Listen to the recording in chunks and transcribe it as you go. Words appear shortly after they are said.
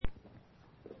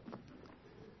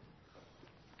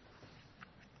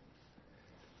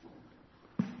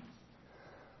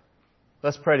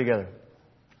Let's pray together.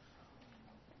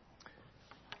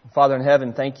 Father in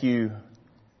heaven, thank you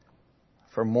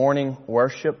for morning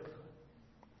worship.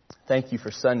 Thank you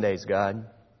for Sundays, God.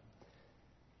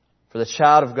 For the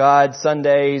child of God,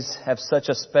 Sundays have such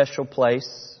a special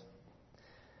place.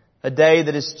 A day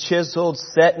that is chiseled,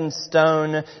 set in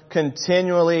stone,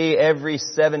 continually every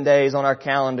 7 days on our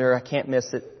calendar. I can't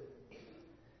miss it.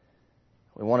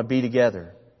 We want to be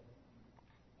together.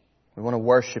 We want to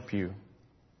worship you.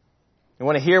 We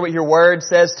want to hear what your word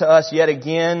says to us yet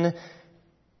again.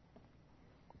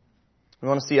 We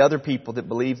want to see other people that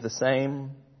believe the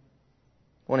same.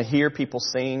 We want to hear people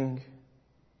sing.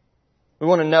 We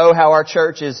want to know how our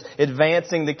church is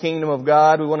advancing the kingdom of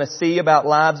God. We want to see about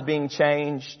lives being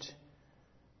changed.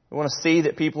 We want to see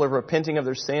that people are repenting of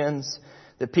their sins,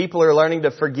 that people are learning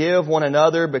to forgive one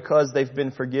another because they've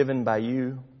been forgiven by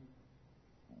you.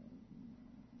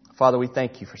 Father, we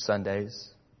thank you for Sundays.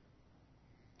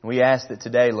 We ask that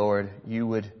today, Lord, you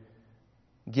would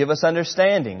give us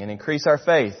understanding and increase our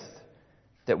faith,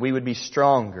 that we would be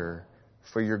stronger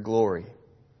for your glory.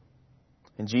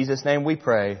 In Jesus' name we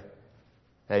pray.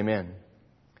 Amen.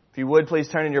 If you would, please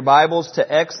turn in your Bibles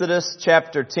to Exodus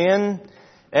chapter 10.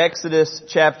 Exodus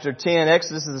chapter 10.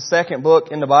 Exodus is the second book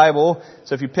in the Bible.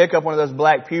 So if you pick up one of those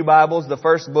black pew Bibles, the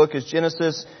first book is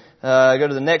Genesis. Go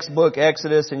to the next book,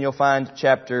 Exodus, and you'll find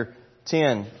chapter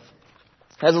 10.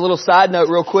 As a little side note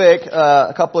real quick,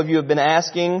 a couple of you have been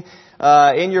asking,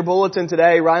 in your bulletin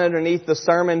today, right underneath the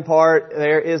sermon part,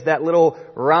 there is that little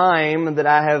rhyme that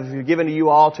I have given to you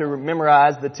all to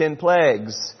memorize, the 10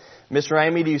 plagues. Miss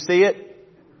Ramey, do you see it?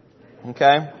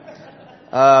 Okay.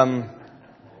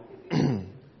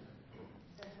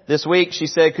 This week she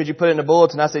said, could you put it in the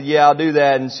bulletin? I said, yeah, I'll do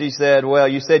that. And she said, well,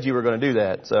 you said you were going to do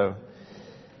that. So,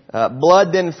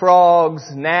 blood then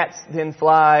frogs, gnats then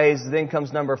flies, then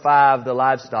comes number 5, the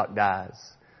livestock dies.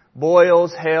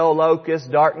 Boils, hail, locusts,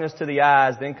 darkness to the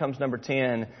eyes, then comes number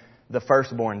 10, the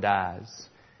firstborn dies.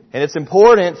 And it's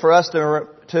important for us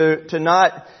to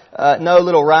not know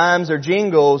little rhymes or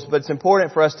jingles, but it's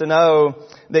important for us to know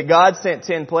that God sent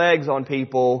 10 plagues on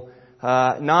people,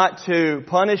 not to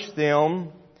punish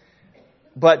them,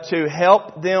 but to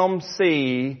help them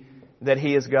see that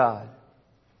He is God.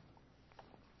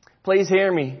 Please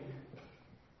hear me.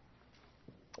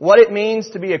 What it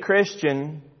means to be a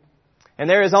Christian, and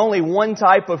there is only one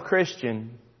type of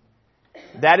Christian,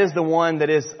 that is the one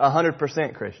that is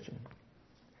 100% Christian.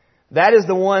 That is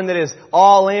the one that is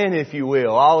all in, if you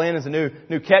will. All in is a new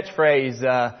catchphrase,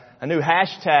 a new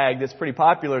hashtag that's pretty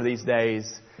popular these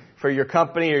days for your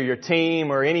company or your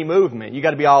team or any movement. You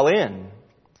got to be all in.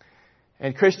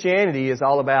 And Christianity is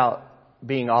all about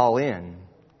being all in.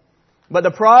 But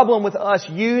the problem with us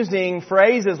using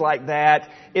phrases like that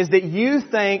is that you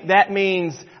think that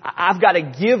means I've got to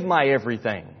give my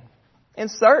everything. And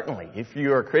certainly, if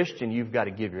you're a Christian, you've got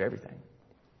to give your everything.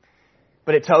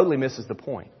 But it totally misses the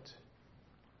point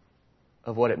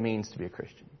of what it means to be a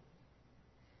Christian.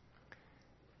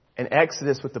 And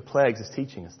Exodus with the plagues is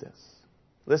teaching us this.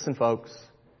 Listen, folks.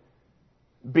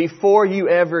 Before you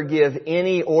ever give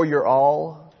any or your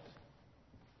all,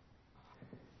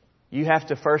 you have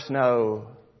to first know,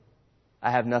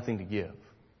 I have nothing to give.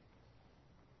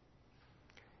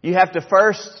 You have to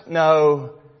first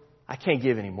know, I can't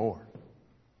give any more.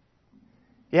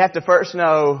 You have to first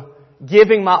know,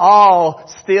 giving my all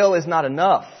still is not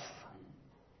enough.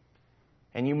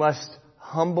 And you must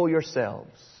humble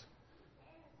yourselves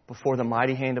before the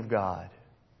mighty hand of God,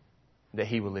 that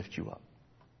He will lift you up.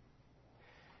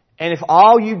 And if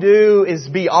all you do is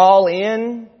be all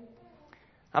in,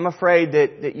 I'm afraid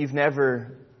that you've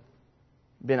never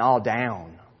been all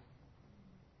down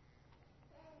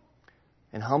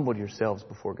and humbled yourselves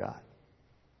before God.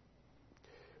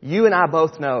 You and I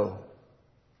both know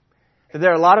that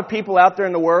there are a lot of people out there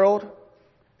in the world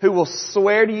who will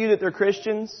swear to you that they're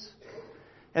Christians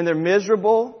and they're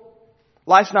miserable.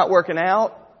 Life's not working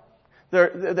out.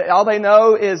 All they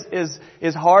know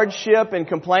is hardship and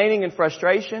complaining and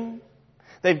frustration.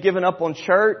 They've given up on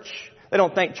church. They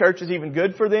don't think church is even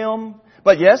good for them.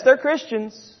 But yes, they're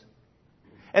Christians.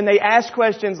 And they ask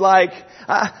questions like,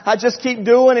 I just keep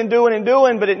doing and doing and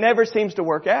doing, but it never seems to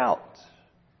work out.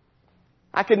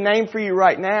 I could name for you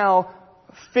right now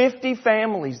 50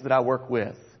 families that I work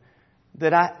with,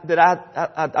 that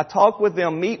I talk with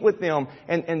them, meet with them,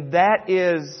 and that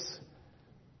is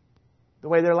the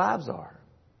way their lives are.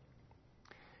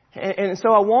 And so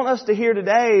I want us to hear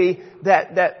today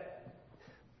that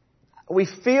we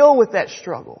feel with that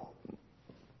struggle.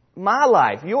 My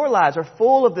life, your lives are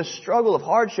full of the struggle of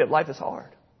hardship. Life is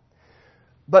hard.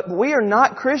 But we are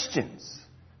not Christians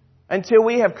until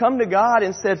we have come to God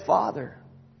and said, Father,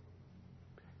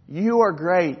 You are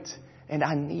great, and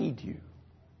I need you.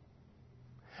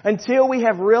 Until we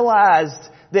have realized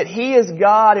that He is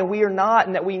God and we are not,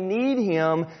 and that we need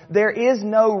Him, there is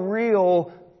no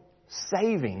real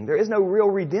saving. There is no real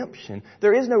redemption.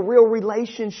 There is no real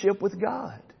relationship with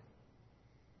God.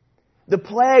 The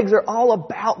plagues are all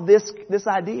about this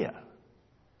idea.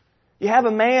 You have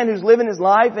a man who's living his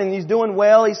life and he's doing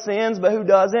well, he sins, but who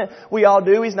doesn't? We all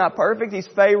do. He's not perfect. He's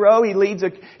Pharaoh. He leads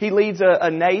a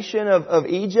nation of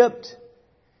Egypt.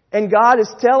 And God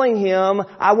is telling him,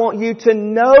 I want you to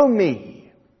know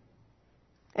me.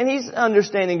 And he's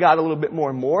understanding God a little bit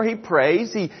more and more. He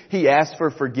prays. He asks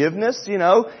for forgiveness.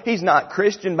 He's not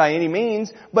Christian by any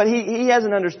means, but he has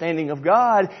an understanding of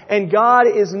God. And God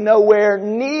is nowhere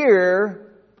near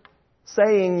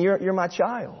saying, you're my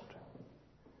child.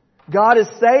 God is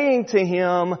saying to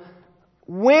him,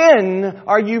 when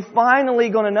are you finally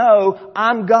going to know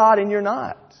I'm God and you're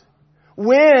not?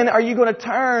 When are you going to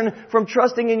turn from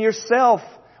trusting in yourself?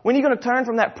 When are you going to turn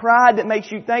from that pride that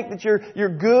makes you think that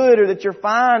you're good or that you're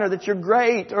fine or that you're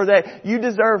great or that you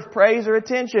deserve praise or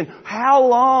attention? How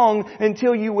long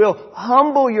until you will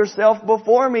humble yourself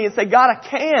before me and say, God, I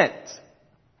can't.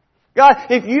 God,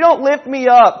 if you don't lift me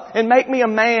up and make me a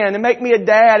man and make me a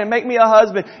dad and make me a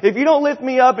husband, if you don't lift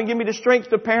me up and give me the strength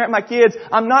to parent my kids,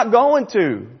 I'm not going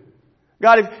to.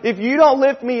 God, if you don't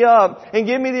lift me up and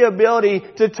give me the ability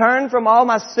to turn from all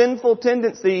my sinful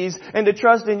tendencies and to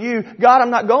trust in you, God,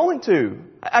 I'm not going to.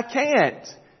 I can't.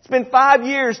 It's been 5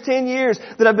 years, 10 years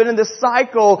that I've been in this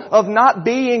cycle of not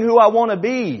being who I want to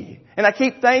be. And I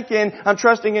keep thinking I'm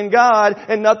trusting in God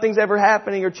and nothing's ever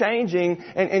happening or changing.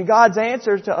 And God's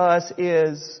answer to us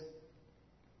is,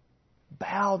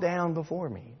 bow down before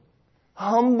me.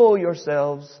 Humble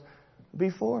yourselves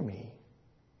before me.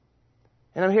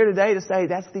 And I'm here today to say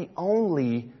that's the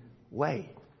only way.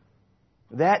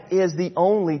 That is the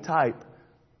only type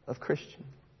of Christian.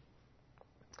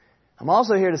 I'm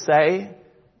also here to say,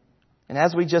 and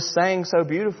as we just sang so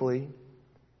beautifully,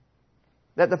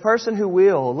 that the person who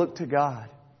will look to God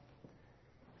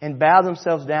and bow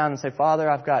themselves down and say, Father,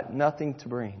 I've got nothing to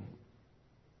bring.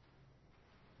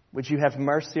 Would you have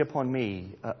mercy upon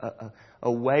me, a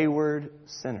wayward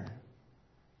sinner?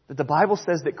 That the Bible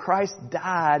says that Christ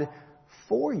died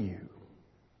for you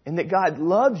and that God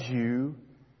loves you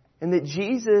and that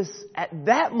Jesus at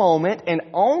that moment and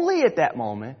only at that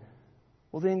moment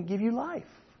will then give you life.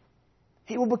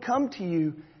 He will become to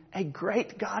you a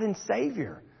great God and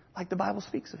Savior, like the Bible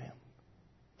speaks of Him.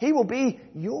 He will be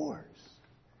yours.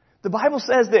 The Bible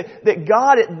says that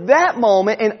God at that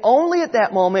moment and only at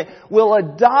that moment will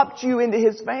adopt you into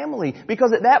His family.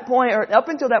 Because at that point, or up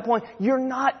until that point, you're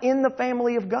not in the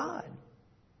family of God.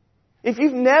 If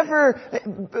you've never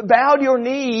bowed your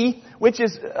knee, which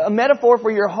is a metaphor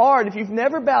for your heart, if you've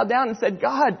never bowed down and said,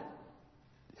 God,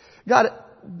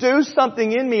 do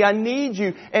something in me, I need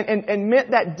you, and meant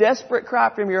that desperate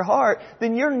cry from your heart,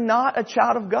 then you're not a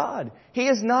child of God. He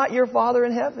is not your Father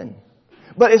in heaven.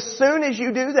 But as soon as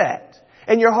you do that,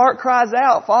 and your heart cries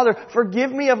out, Father,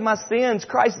 forgive me of my sins.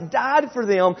 Christ died for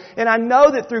them, and I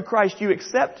know that through Christ you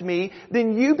accept me,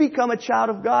 then you become a child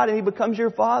of God and He becomes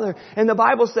your Father. And the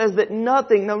Bible says that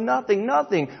nothing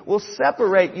will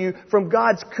separate you from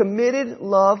God's committed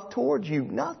love towards you.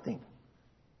 Nothing.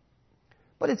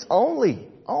 But it's only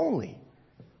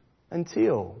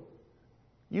until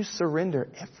you surrender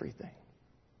everything.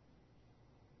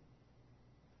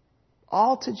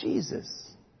 All to Jesus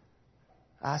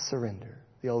I surrender,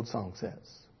 the old song says.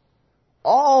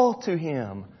 All to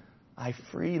Him I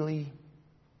freely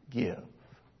give.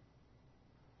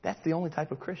 That's the only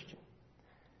type of Christian.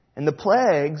 And the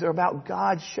plagues are about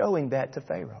God showing that to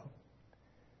Pharaoh.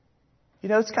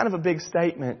 It's kind of a big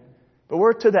statement, but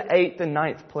we're to the 8th and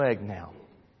 9th plague now.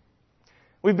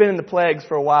 We've been in the plagues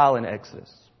for a while in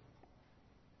Exodus.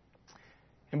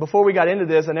 And before we got into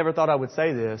this, I never thought I would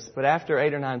say this, but after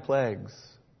 8 or 9 plagues,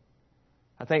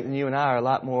 I think that you and I are a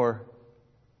lot more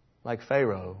like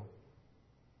Pharaoh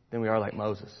than we are like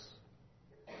Moses,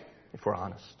 if we're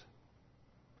honest.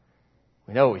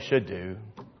 We know what we should do,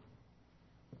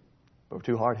 but we're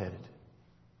too hard-headed.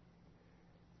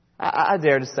 I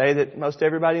dare to say that most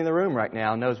everybody in the room right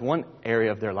now knows one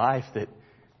area of their life that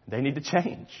they need to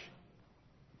change.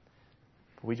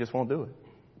 But we just won't do it.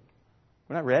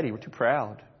 We're not ready. We're too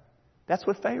proud. That's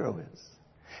what Pharaoh is.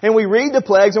 And we read the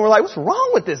plagues and we're like, what's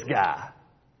wrong with this guy?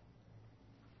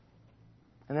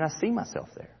 And then I see myself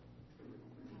there.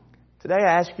 Today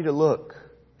I ask you to look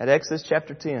at Exodus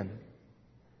chapter 10.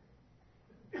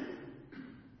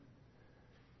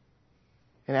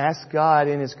 And ask God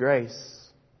in His grace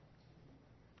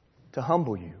to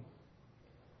humble you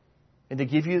and to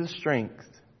give you the strength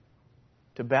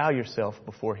to bow yourself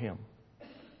before Him,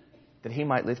 that He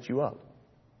might lift you up.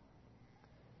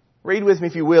 Read with me,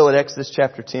 if you will, at Exodus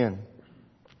chapter 10.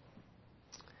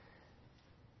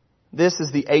 This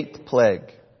is the 8th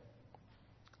plague.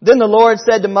 Then the Lord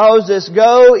said to Moses,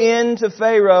 "Go in to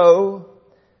Pharaoh,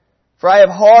 for I have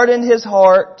hardened his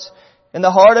heart and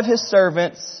the heart of his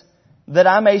servants, that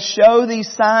I may show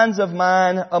these signs of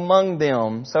mine among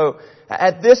them." So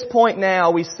at this point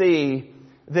now we see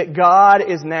that God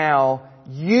is now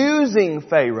using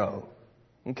Pharaoh.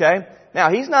 Okay? Now,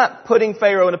 He's not putting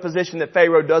Pharaoh in a position that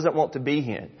Pharaoh doesn't want to be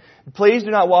in. Please do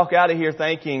not walk out of here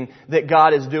thinking that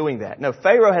God is doing that. No,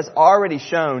 Pharaoh has already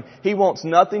shown he wants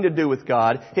nothing to do with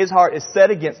God. His heart is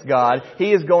set against God.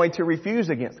 He is going to refuse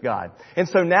against God. And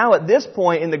so now at this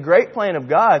point in the great plan of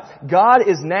God, God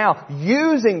is now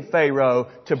using Pharaoh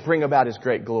to bring about His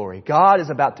great glory. God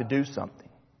is about to do something.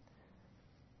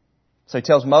 So He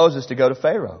tells Moses to go to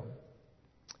Pharaoh.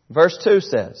 Verse 2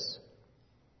 says,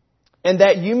 "And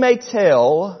that you may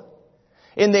tell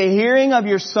in the hearing of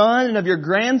your son and of your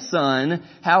grandson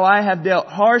how I have dealt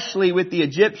harshly with the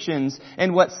Egyptians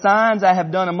and what signs I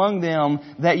have done among them,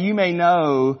 that you may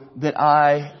know that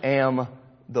I am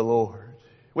the Lord."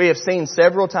 We have seen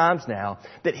several times now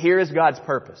that here is God's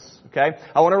purpose. Okay?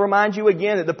 I want to remind you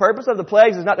again that the purpose of the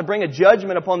plagues is not to bring a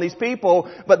judgment upon these people,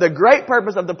 but the great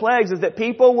purpose of the plagues is that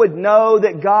people would know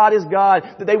that God is God,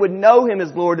 that they would know Him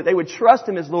as Lord, that they would trust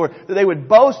Him as Lord, that they would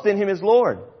boast in Him as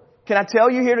Lord. Can I tell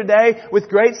you here today with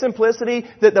great simplicity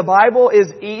that the Bible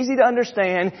is easy to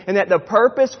understand, and that the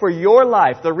purpose for your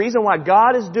life, the reason why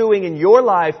God is doing in your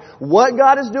life what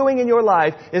God is doing in your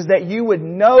life, is that you would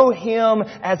know Him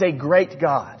as a great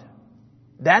God.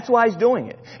 That's why He's doing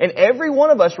it. And every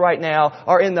one of us right now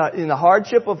are in the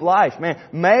hardship of life. Man,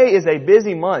 May is a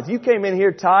busy month. You came in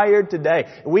here tired today.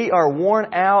 We are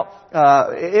worn out.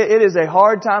 It is a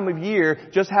hard time of year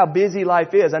just how busy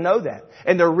life is. I know that.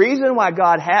 And the reason why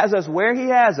God has us where He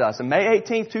has us, on May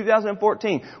 18th,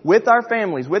 2014, with our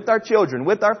families, with our children,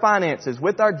 with our finances,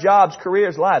 with our jobs,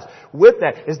 careers, lives, with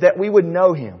that, is that we would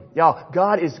know Him. Y'all,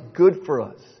 God is good for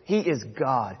us. He is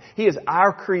God. He is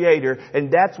our Creator,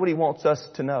 and that's what He wants us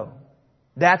to know.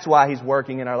 That's why He's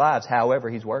working in our lives, however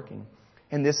He's working.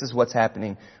 And this is what's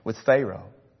happening with Pharaoh.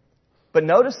 But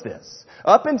notice this.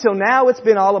 Up until now, it's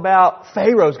been all about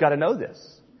Pharaoh's got to know this.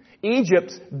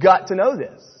 Egypt's got to know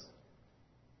this.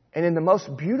 And in the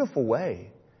most beautiful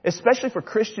way, especially for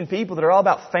Christian people that are all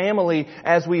about family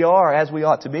as we are, as we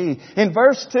ought to be. In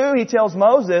verse 2, He tells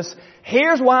Moses,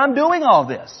 "Here's why I'm doing all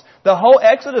this." The whole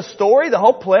Exodus story, the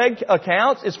whole plague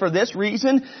accounts is for this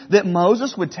reason, that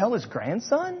Moses would tell his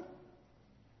grandson?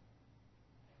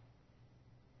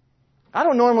 I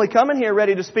don't normally come in here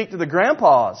ready to speak to the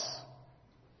grandpas.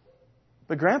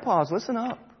 But grandpas, listen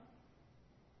up.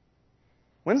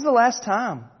 When's the last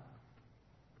time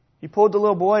you pulled the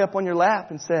little boy up on your lap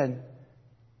and said,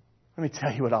 "Let me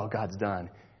tell you what all God's done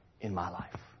in my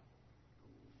life"?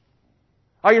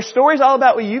 Are your stories all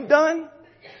about what you've done?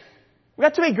 We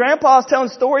got too many grandpas telling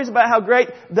stories about how great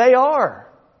they are.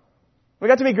 We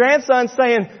got too many grandsons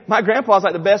saying, "My grandpa's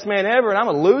like the best man ever and I'm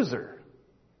a loser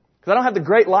because I don't have the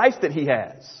great life that he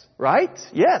has." Right?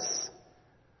 Yes.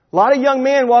 A lot of young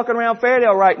men walking around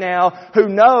Fairdale right now who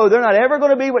know they're not ever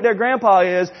going to be what their grandpa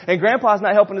is, and grandpa's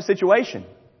not helping the situation.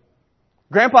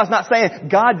 Grandpa's not saying,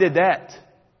 "God did that.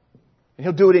 And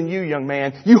He'll do it in you, young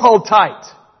man. You hold tight.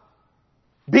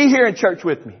 Be here in church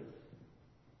with me.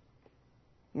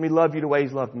 Let me love you the way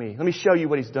He's loved me. Let me show you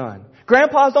what He's done."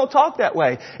 Grandpas don't talk that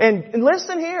way. And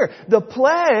listen here. The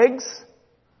plagues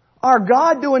are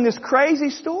God doing this crazy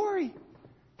story.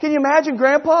 Can you imagine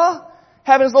Grandpa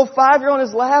having his little 5-year-old on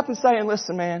his lap and saying,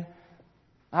 "Listen, man,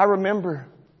 I remember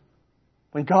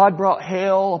when God brought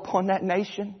hail upon that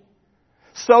nation.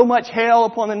 So much hail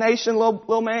upon the nation,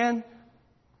 little man.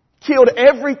 Killed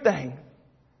everything.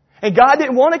 And God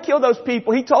didn't want to kill those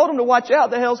people. He told them to watch out.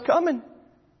 The hell's coming.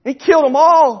 He killed them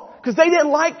all because they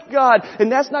didn't like God.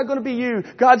 And that's not going to be you.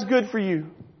 God's good for you.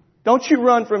 Don't you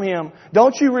run from Him.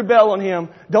 Don't you rebel on Him.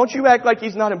 Don't you act like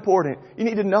He's not important. You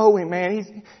need to know Him, man.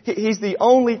 He's the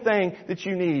only thing that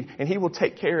you need. And He will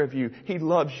take care of you. He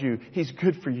loves you. He's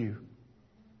good for you.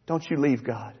 Don't you leave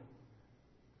God."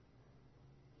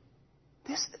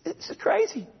 This is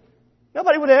crazy.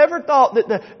 Nobody would have ever thought that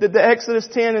the Exodus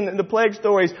 10 and the plague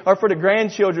stories are for the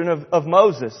grandchildren of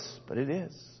Moses. But it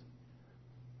is.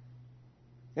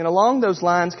 And along those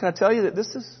lines, can I tell you that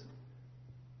this is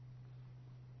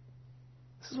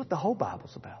what the whole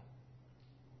Bible's about.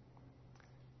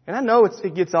 And I know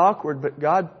it gets awkward, but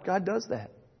God does that.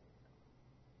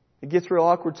 It gets real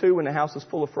awkward too when the house is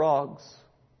full of frogs.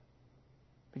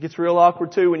 It gets real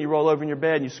awkward too when you roll over in your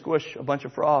bed and you squish a bunch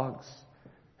of frogs.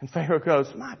 And Pharaoh goes,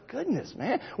 my goodness,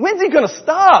 man, when's he going to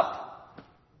stop?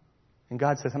 And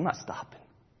God says, I'm not stopping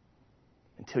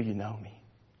until you know me.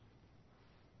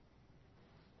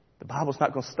 The Bible's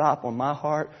not going to stop on my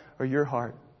heart or your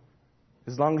heart.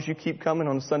 As long as you keep coming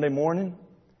on a Sunday morning,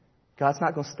 God's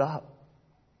not going to stop.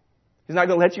 He's not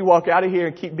going to let you walk out of here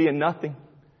and keep being nothing.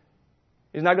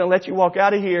 He's not going to let you walk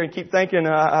out of here and keep thinking,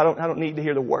 I don't need to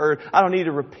hear the word. I don't need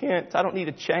to repent. I don't need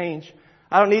to change.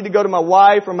 I don't need to go to my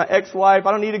wife or my ex-wife.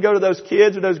 I don't need to go to those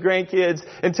kids or those grandkids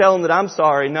and tell them that I'm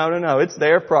sorry. No. It's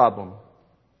their problem.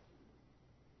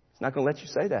 He's not going to let you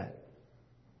say that.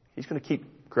 He's going to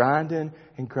keep grinding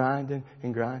and grinding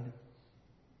and grinding.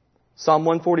 Psalm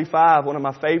 145, one of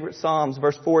my favorite Psalms,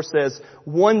 verse 4 says,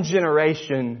 one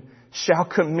generation shall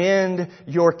commend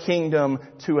your kingdom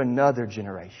to another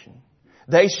generation.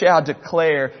 They shall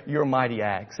declare your mighty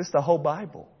acts. It's the whole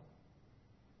Bible.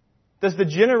 Does the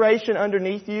generation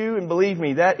underneath you, and believe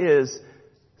me, that is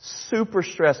super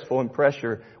stressful and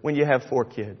pressure when you have 4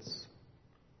 kids.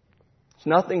 It's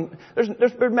nothing,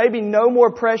 there may be no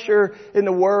more pressure in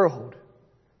the world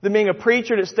than being a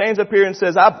preacher that stands up here and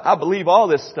says, I believe all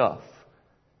this stuff.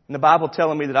 And the Bible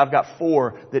telling me that I've got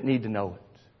 4 that need to know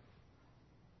it.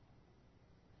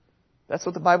 That's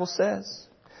what the Bible says.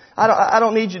 I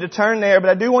don't need you to turn there, but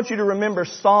I do want you to remember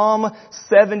Psalm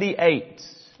 78.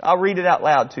 I'll read it out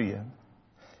loud to you.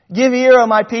 Give ear, O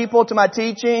my people, to my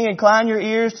teaching. Incline your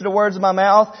ears to the words of my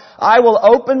mouth. I will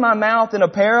open my mouth in a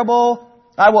parable.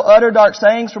 I will utter dark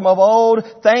sayings from of old,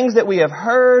 things that we have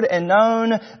heard and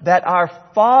known, that our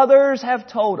fathers have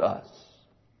told us.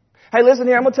 Hey, listen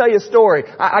here, I'm going to tell you a story.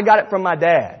 I got it from my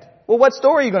dad. Well, what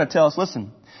story are you going to tell us?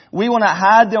 Listen. We will not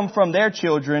hide them from their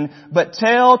children, but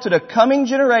tell to the coming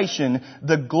generation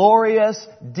the glorious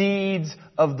deeds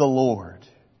of the Lord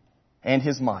and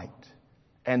His might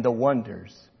and the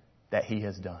wonders that He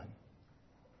has done.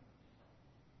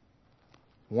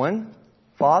 One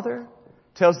father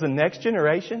tells the next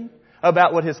generation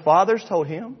about what his fathers told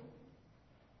him.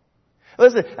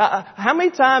 Listen, how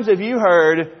many times have you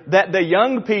heard that the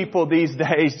young people these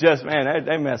days just, man,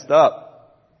 they messed up?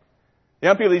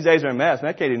 Young people these days are a mess.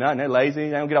 Man, they can't do nothing. They're lazy. They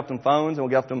don't get off them phones. They don't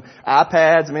get off them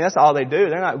iPads. I mean, that's all they do.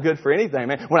 They're not good for anything,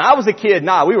 man. When I was a kid,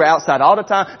 we were outside all the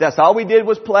time. That's all we did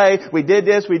was play. We did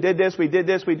this, we did this, we did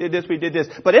this, we did this, we did this.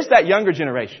 But it's that younger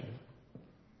generation.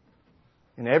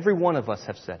 And every one of us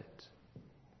have said it.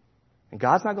 And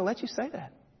God's not going to let you say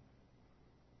that.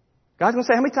 God's going to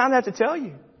say, how many times do I have to tell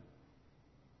you?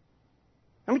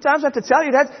 How many times do I have to tell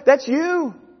you that's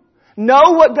you?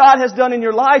 Know what God has done in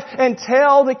your life and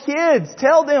tell the kids.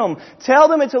 Tell them. Tell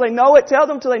them until they know it. Tell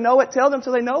them until they know it. Tell them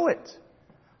until they know it.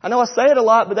 I know I say it a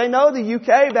lot, but they know the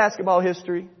UK basketball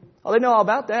history. Oh, they know all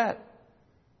about that.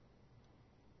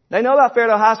 They know about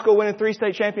Fairfield High School winning 3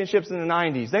 state championships in the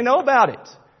 90s. They know about it.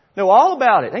 Know all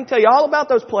about it. They can tell you all about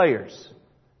those players.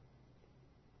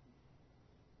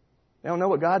 They don't know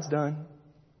what God's done.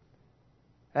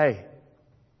 Hey,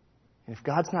 and if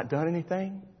God's not done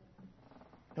anything,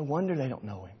 no wonder they don't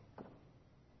know Him.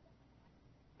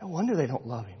 No wonder they don't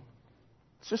love Him.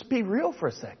 Let's just be real for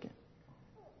a second.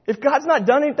 If God's not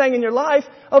done anything in your life,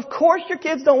 of course your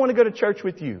kids don't want to go to church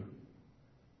with you.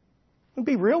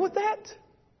 Be real with that.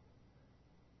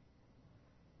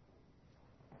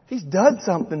 If He's done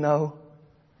something though,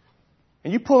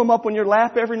 and you pull Him up on your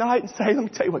lap every night and say, let me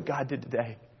tell you what God did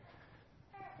today.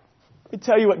 Let me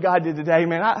tell you what God did today,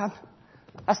 man.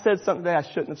 I said something today I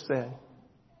shouldn't have said.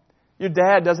 Your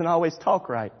dad doesn't always talk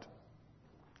right.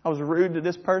 I was rude to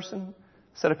this person.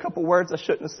 Said a couple words I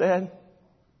shouldn't have said.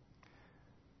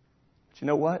 But you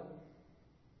know what?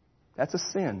 That's a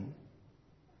sin.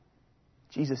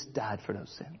 Jesus died for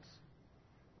those sins.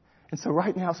 And so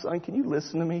right now, son, can you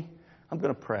listen to me? I'm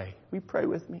going to pray. Will you pray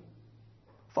with me?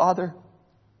 Father,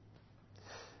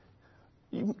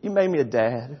 you made me a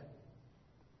dad.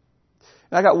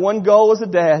 And I got one goal as a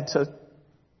dad, to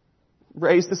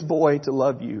raise this boy to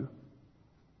love you.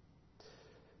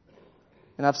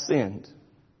 And I've sinned.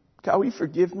 God, will you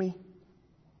forgive me?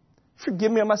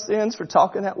 Forgive me of my sins for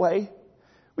talking that way.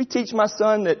 We teach my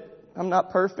son that I'm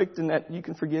not perfect and that you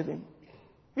can forgive him.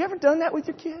 Have you ever done that with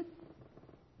your kid?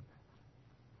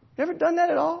 You ever done that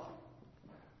at all?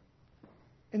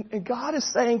 And God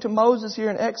is saying to Moses here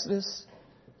in Exodus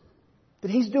that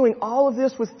He's doing all of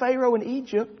this with Pharaoh in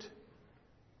Egypt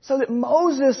so that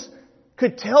Moses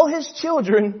could tell his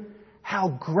children how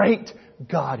great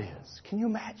God is. Can you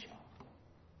imagine?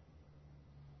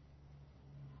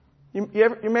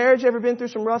 Your marriage ever been through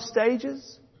some rough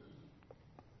stages?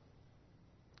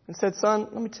 And said, son,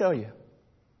 let me tell you,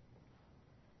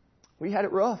 we had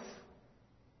it rough.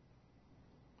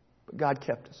 But God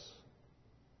kept us.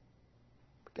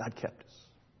 God kept us.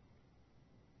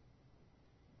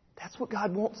 That's what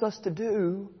God wants us to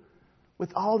do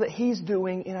with all that He's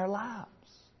doing in our lives.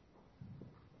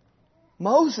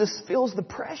 Moses feels the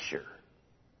pressure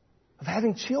of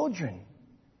having children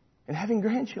and having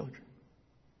grandchildren.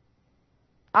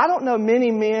 I don't know many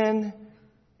men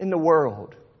in the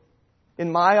world,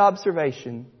 in my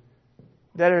observation,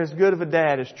 that are as good of a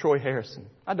dad as Troy Harrison.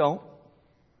 I don't.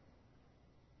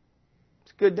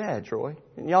 He's a good dad, Troy.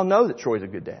 And y'all know that Troy's a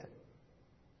good dad.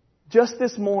 Just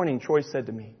this morning, Troy said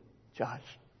to me, Josh,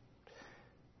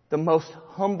 the most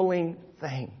humbling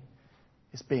thing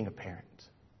is being a parent.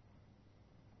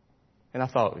 And I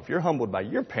thought, if you're humbled by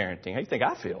your parenting, how do you think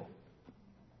I feel?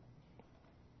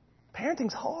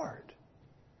 Parenting's hard.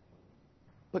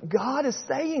 But God is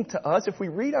saying to us, if we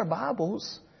read our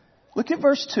Bibles, look at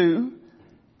verse 2,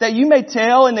 that you may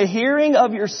tell in the hearing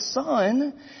of your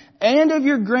son and of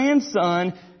your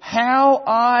grandson how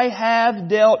I have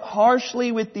dealt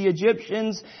harshly with the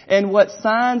Egyptians and what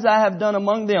signs I have done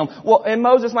among them. Well, and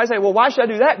Moses might say, well, why should I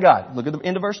do that, God? Look at the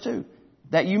end of verse 2.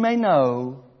 That you may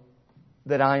know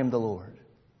that I am the Lord.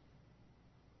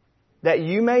 That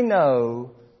you may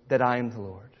know that I am the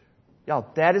Lord. Y'all,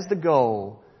 that is the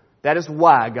goal. That is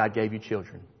why God gave you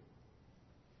children.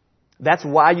 That's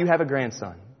why you have a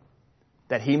grandson.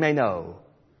 That he may know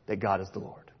that God is the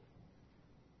Lord.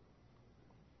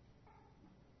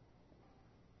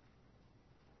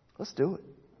 Let's do it.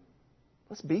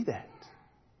 Let's be that.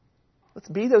 Let's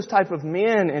be those type of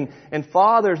men and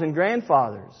fathers and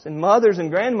grandfathers and mothers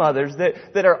and grandmothers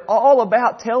that are all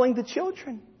about telling the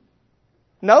children.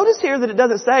 Notice here that it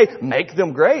doesn't say, make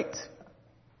them great.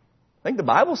 I think the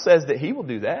Bible says that He will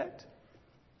do that.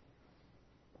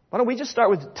 Why don't we just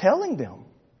start with telling them?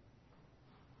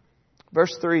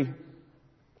 Verse 3.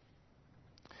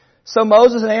 So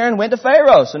Moses and Aaron went to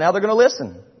Pharaoh. So now they're going to listen.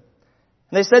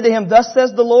 And they said to him, Thus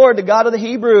says the Lord, the God of the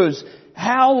Hebrews,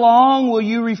 how long will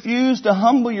you refuse to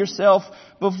humble yourself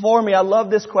before me? I love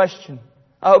this question.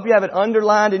 I hope you have it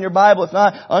underlined in your Bible. If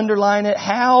not, underline it.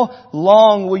 How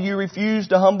long will you refuse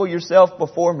to humble yourself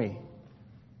before me?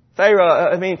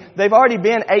 Pharaoh, they've already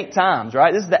been 8 times,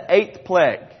 right? This is the 8th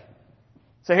plague.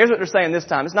 So here's what they're saying this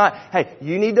time. It's not, hey,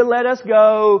 you need to let us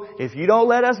go. If you don't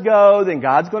let us go, then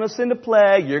God's going to send a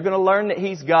plague. You're going to learn that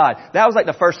He's God. That was like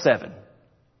the first 7.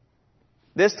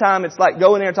 This time it's like,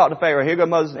 go in there and talk to Pharaoh. Here go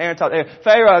Moses and Aaron, talk to Aaron.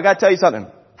 Pharaoh, I got to tell you something.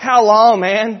 How long,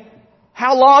 man?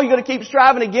 How long are you going to keep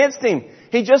striving against him?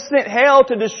 He just sent hell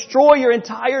to destroy your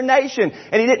entire nation.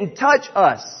 And he didn't touch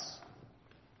us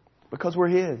because we're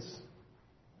His.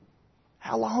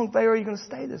 How long, Pharaoh, are you going to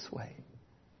stay this way?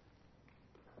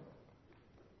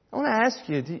 I want to ask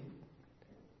you,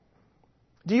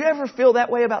 do you ever feel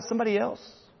that way about somebody else?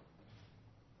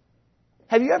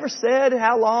 Have you ever said,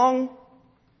 how long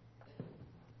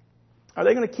are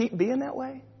they going to keep being that way?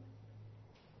 And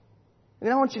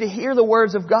then I want you to hear the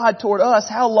words of God toward us.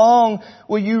 How long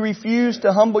will you refuse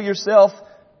to humble yourself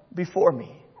before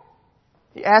me?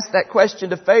 He asked that question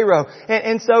to Pharaoh.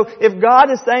 And so if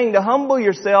God is saying to humble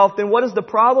yourself, then what is the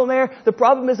problem there? The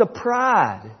problem is a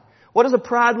pride. What does a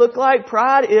pride look like?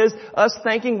 Pride is us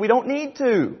thinking we don't need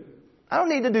to. I don't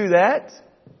need to do that.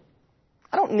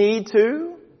 I don't need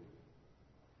to.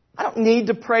 I don't need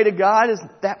to pray to God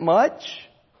that much.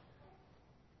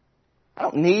 I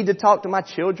don't need to talk to my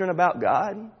children about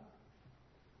God.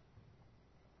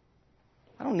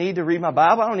 I don't need to read my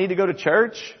Bible. I don't need to go to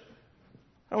church.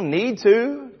 I don't need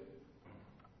to.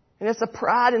 And it's a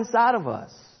pride inside of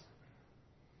us.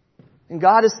 And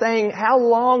God is saying, how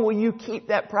long will you keep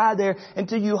that pride there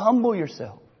until you humble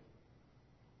yourself?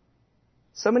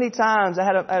 So many times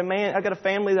I got a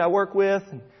family that I work with.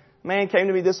 And a man came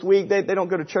to me this week. They don't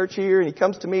go to church here. And he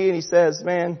comes to me and he says,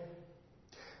 man,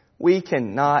 we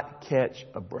cannot catch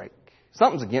a break.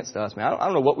 Something's against us, man. I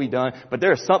don't know what we've done, but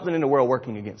there is something in the world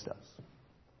working against us.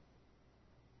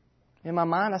 In my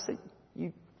mind, I said,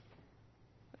 I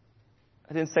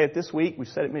didn't say it this week. We've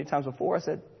said it many times before. I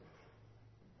said,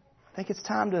 I think it's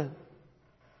time to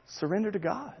surrender to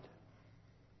God.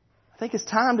 I think it's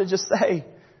time to just say,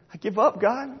 I give up,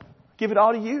 God. I give it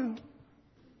all to you. I'm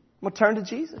going to turn to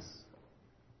Jesus.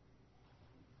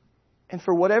 And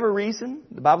for whatever reason,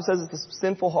 the Bible says it's a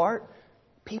sinful heart,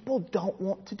 people don't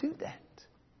want to do that.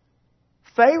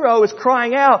 Pharaoh is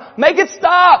crying out, make it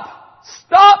stop!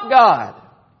 Stop, God!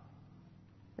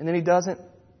 And then he doesn't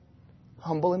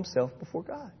humble himself before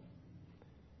God.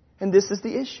 And this is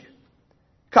the issue.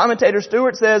 Commentator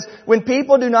Stewart says, when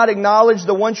people do not acknowledge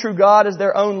the one true God as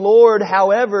their own Lord,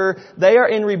 however, they are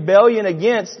in rebellion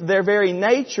against their very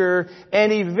nature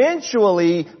and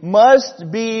eventually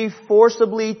must be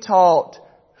forcibly taught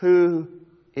who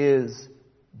is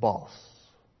boss.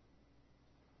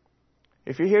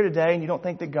 If you're here today and you don't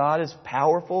think that God is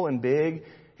powerful and big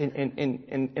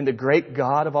and the great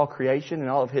God of all creation and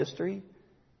all of history,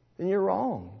 then you're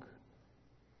wrong.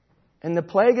 And the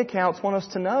plague accounts want us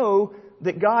to know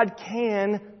that God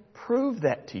can prove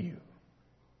that to you.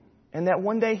 And that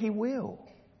one day He will.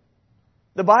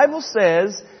 The Bible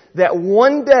says that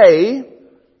one day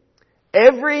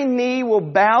every knee will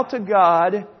bow to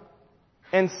God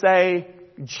and say,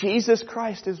 Jesus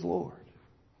Christ is Lord.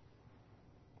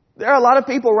 There are a lot of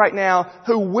people right now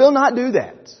who will not do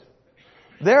that.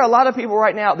 There are a lot of people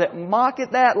right now that mock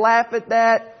at that, laugh at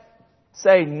that,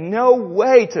 say no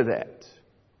way to that,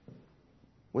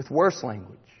 with worse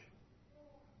language.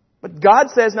 But God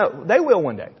says no, they will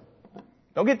one day.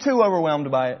 Don't get too overwhelmed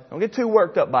by it. Don't get too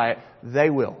worked up by it. They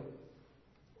will.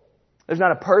 There's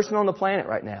not a person on the planet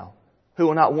right now who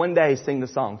will not one day sing the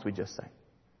songs we just sang.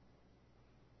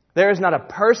 There is not a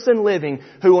person living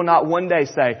who will not one day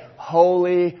say,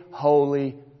 Holy,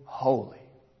 holy, holy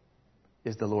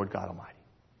is the Lord God Almighty.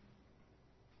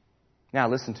 Now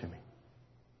listen to me.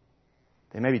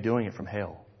 They may be doing it from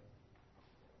hell,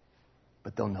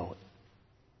 but they'll know it.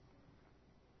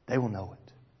 They will know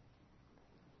it.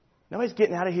 Nobody's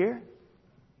getting out of here.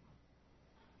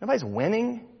 Nobody's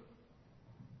winning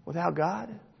without God.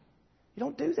 You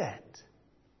don't do that.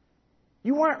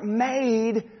 You weren't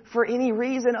made for any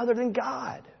reason other than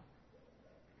God.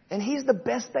 And He's the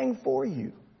best thing for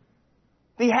you.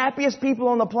 The happiest people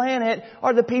on the planet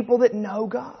are the people that know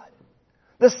God.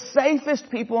 The safest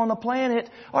people on the planet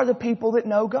are the people that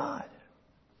know God.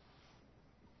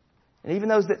 And even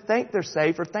those that think they're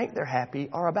safe or think they're happy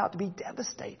are about to be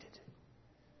devastated.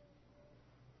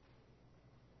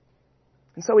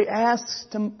 And so He asks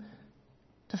to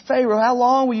Pharaoh, how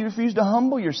long will you refuse to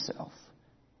humble yourself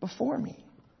before me?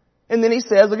 And then he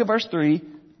says, look at verse 3,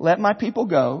 let my people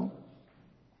go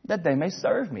that they may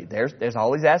serve me. There's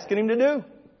all He's asking him to do.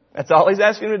 That's all He's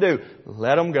asking him to do.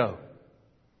 Let them go.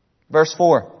 Verse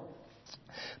 4.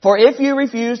 For if you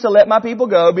refuse to let my people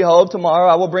go, behold, tomorrow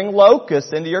I will bring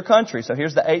locusts into your country. So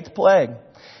here's the 8th plague.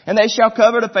 And they shall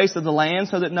cover the face of the land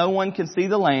so that no one can see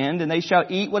the land, and they shall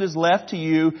eat what is left to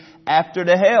you after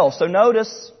the hail. So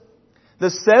notice, the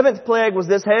 7th plague was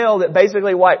this hail that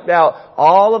basically wiped out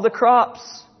all of the crops.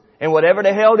 And whatever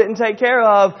the hail didn't take care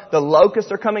of, the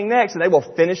locusts are coming next, and they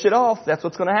will finish it off. That's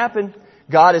what's going to happen.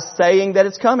 God is saying that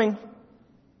it's coming.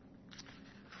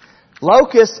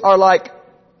 Locusts are like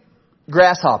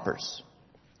grasshoppers.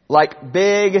 Like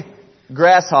big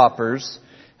grasshoppers.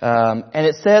 And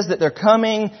it says that they're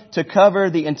coming to cover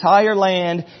the entire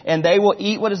land, and they will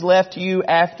eat what is left to you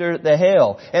after the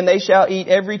hail. And they shall eat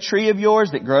every tree of yours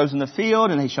that grows in the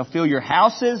field, and they shall fill your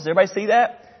houses. Does everybody see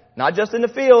that? Not just in the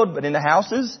field, but in the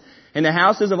houses. In the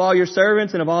houses of all your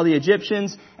servants and of all the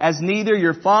Egyptians, as neither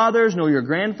your fathers nor your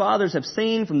grandfathers have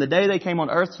seen from the day they came on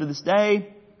earth to this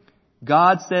day.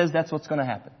 God says that's what's going to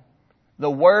happen.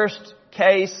 The worst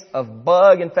case of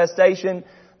bug infestation,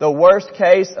 the worst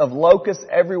case of locusts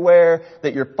everywhere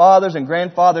that your fathers and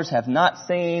grandfathers have not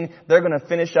seen. They're going to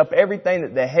finish up everything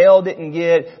that the hail didn't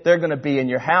get. They're going to be in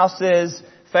your houses.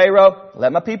 Pharaoh,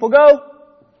 let my people go.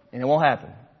 And it won't happen.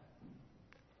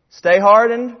 Stay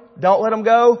hardened. Don't let them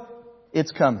go.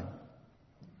 It's coming.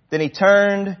 Then he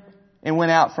turned and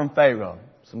went out from Pharaoh.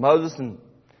 So Moses and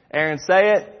Aaron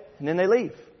say it, and then they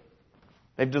leave.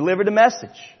 They've delivered a message.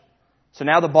 So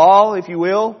now the ball, if you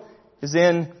will, is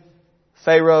in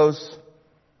Pharaoh's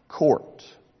court.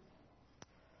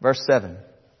 Verse 7.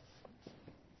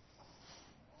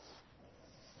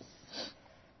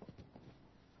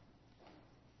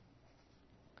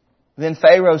 Then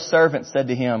Pharaoh's servant said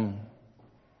to him,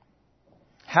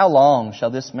 how long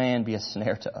shall this man be a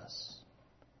snare to us?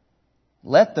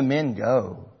 Let the men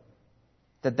go,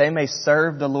 that they may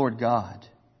serve the Lord God.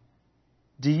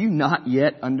 Do you not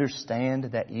yet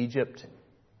understand that Egypt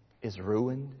is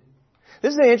ruined?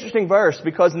 This is an interesting verse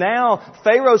because now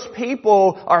Pharaoh's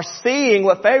people are seeing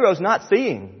what Pharaoh's not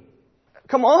seeing.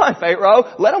 Come on,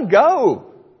 Pharaoh, let them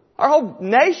go. Our whole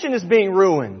nation is being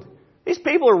ruined. These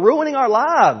people are ruining our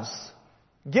lives.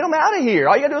 Get them out of here.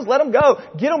 All you got to do is let them go.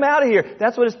 Get them out of here.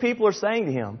 That's what his people are saying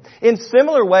to him. In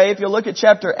similar way, if you look at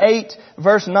chapter 8,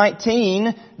 verse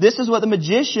 19, this is what the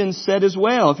magicians said as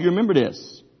well, if you remember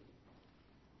this.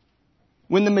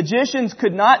 When the magicians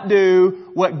could not do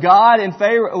what God and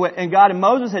Pharaoh and God and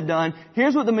Moses had done,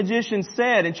 here's what the magicians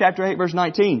said in chapter 8, verse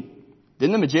 19.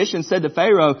 Then the magician said to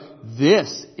Pharaoh,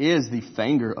 this is the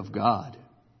finger of God.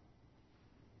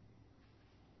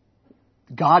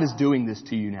 God is doing this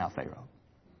to you now, Pharaoh.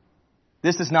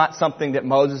 This is not something that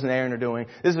Moses and Aaron are doing.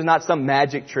 This is not some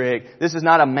magic trick. This is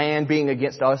not a man being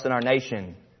against us and our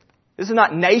nation. This is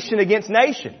not nation against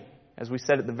nation. as we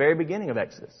said at the very beginning of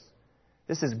Exodus.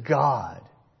 This is God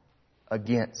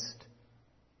against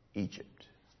Egypt.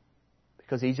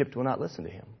 Because Egypt will not listen to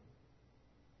him.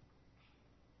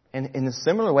 And in a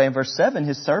similar way, in verse 7,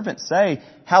 his servants say,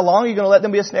 how long are you going to let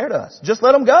them be a snare to us? Just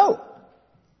let them go.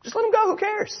 Just let them go. Who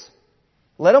cares?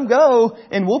 Let them go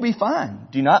and we'll be fine.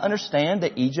 Do you not understand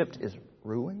that Egypt is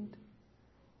ruined?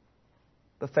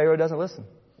 But Pharaoh doesn't listen.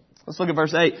 Let's look at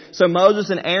verse 8. So Moses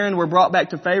and Aaron were brought back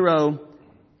to Pharaoh,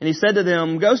 and he said to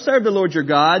them, go serve the Lord your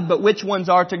God, but which ones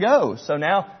are to go? So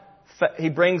now he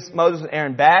brings Moses and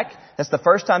Aaron back. That's the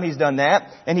first time he's done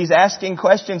that. And he's asking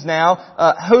questions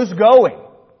now. Who's going?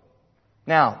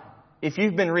 Now, if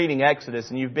you've been reading Exodus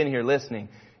and you've been here listening,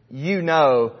 you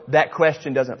know that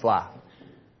question doesn't fly.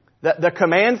 The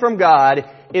command from God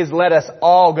is let us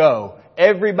all go.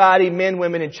 Everybody, men,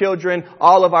 women, and children,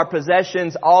 all of our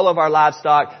possessions, all of our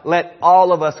livestock, let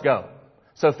all of us go.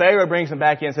 So Pharaoh brings them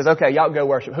back in and says, okay, y'all go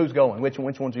worship. Who's going? Which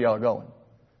ones of y'all are going?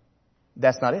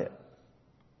 That's not it.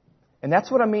 And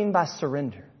that's what I mean by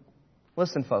surrender.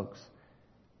 Listen, folks.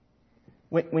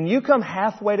 When you come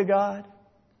halfway to God,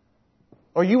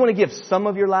 or you want to give some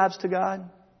of your lives to God,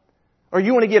 or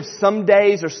you want to give some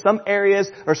days or some areas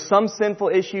or some sinful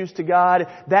issues to God,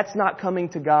 that's not coming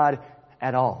to God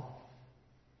at all.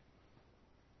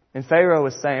 And Pharaoh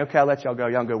was saying, okay, I'll let y'all go.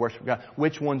 Y'all go worship God.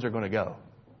 Which ones are going to go?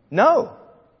 No.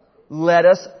 Let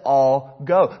us all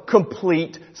go.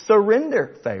 Complete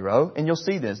surrender, Pharaoh. And you'll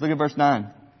see this. Look at verse 9.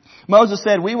 Moses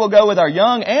said, we will go with our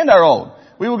young and our old.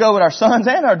 We will go with our sons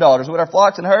and our daughters, with our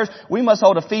flocks and herds. We must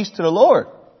hold a feast to the Lord.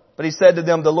 But he said to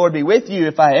them, the Lord be with you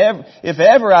if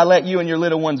ever I let you and your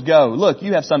little ones go. Look,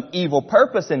 you have some evil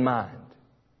purpose in mind.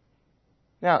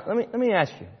 Now, let me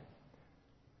ask you.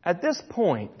 At this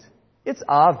point, it's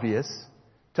obvious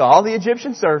to all the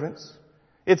Egyptian servants.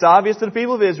 It's obvious to the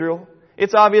people of Israel.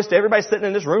 It's obvious to everybody sitting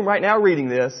in this room right now reading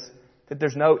this that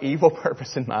there's no evil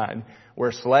purpose in mind.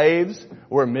 We're slaves.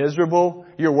 We're miserable.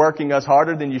 You're working us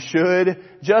harder than you should.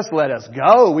 Just let us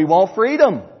go. We want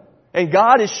freedom. And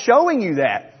God is showing you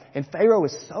that. And Pharaoh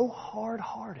is so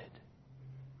hard-hearted.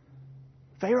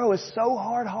 Pharaoh is so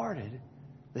hard-hearted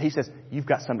that he says, you've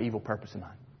got some evil purpose in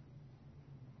mind.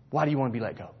 Why do you want to be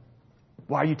let go?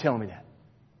 Why are you telling me that?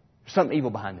 There's something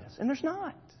evil behind this. And there's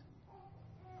not.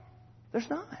 There's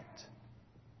not.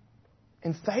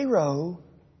 And Pharaoh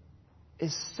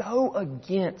is so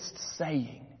against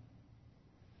saying,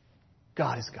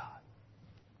 God is God.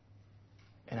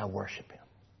 And I worship Him.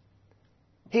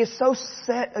 He is so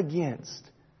set against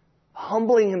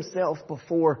humbling himself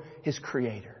before his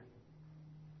Creator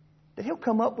that he'll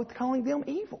come up with calling them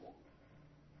evil.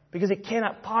 Because it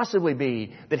cannot possibly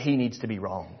be that he needs to be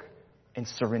wrong and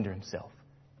surrender himself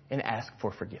and ask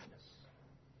for forgiveness.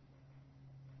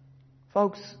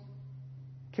 Folks,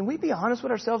 can we be honest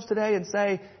with ourselves today and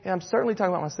say, and I'm certainly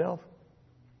talking about myself,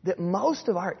 that most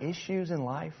of our issues in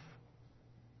life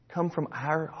come from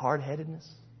our hard-headedness,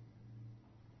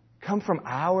 come from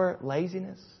our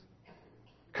laziness,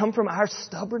 come from our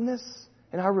stubbornness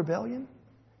and our rebellion?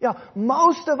 Yeah,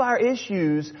 most of our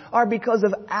issues are because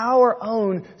of our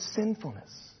own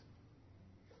sinfulness.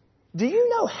 Do you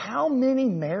know how many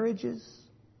marriages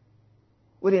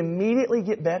would immediately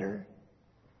get better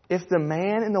if the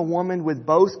man and the woman would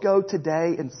both go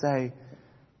today and say,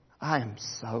 I am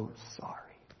so sorry.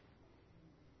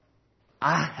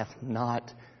 I have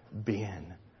not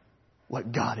been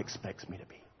what God expects me to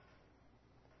be.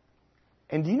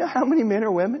 And do you know how many men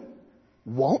or women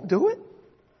won't do it?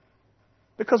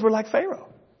 Because we're like Pharaoh.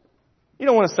 You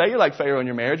don't want to say you're like Pharaoh in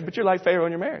your marriage, but you're like Pharaoh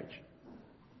in your marriage.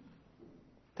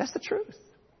 That's the truth.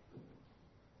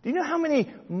 Do you know how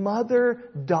many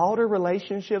mother-daughter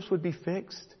relationships would be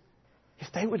fixed if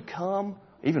they would come,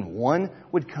 even one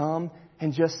would come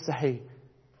and just say,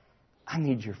 I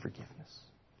need your forgiveness.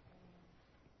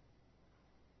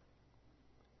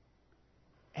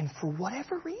 And for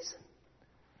whatever reason,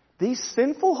 these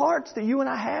sinful hearts that you and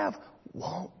I have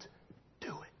won't do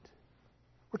it.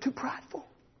 We're too prideful.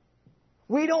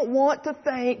 We don't want to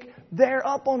think they're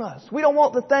up on us. We don't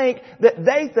want to think that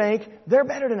they think they're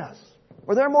better than us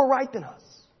or they're more right than us.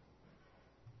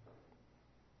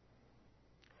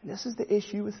 And this is the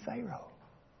issue with Pharaoh.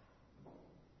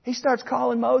 He starts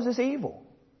calling Moses evil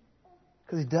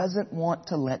because he doesn't want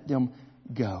to let them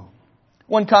go.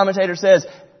 One commentator says,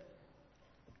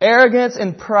 arrogance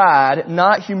and pride,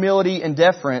 not humility and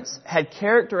deference, had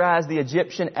characterized the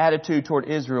Egyptian attitude toward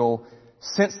Israel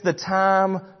since the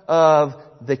time of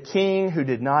the king who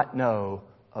did not know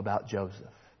about Joseph.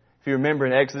 If you remember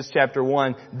in Exodus chapter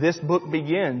 1, this book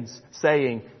begins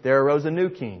saying there arose a new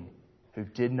king who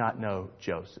did not know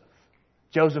Joseph.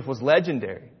 Joseph was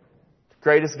legendary, the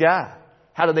greatest guy.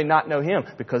 How did they not know Him?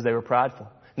 Because they were prideful.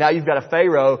 Now you've got a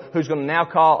Pharaoh who's going to now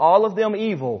call all of them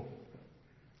evil.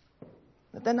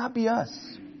 Let that not be us.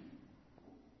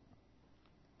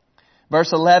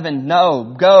 Verse 11,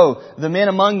 no, go, the men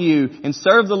among you, and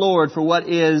serve the Lord for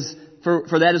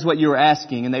that is what you were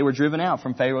asking. And they were driven out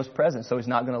from Pharaoh's presence, so He's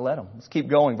not going to let them. Let's keep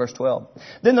going, verse 12.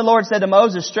 Then the Lord said to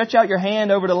Moses, stretch out your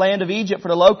hand over the land of Egypt for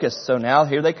the locusts. So now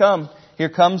here they come. Here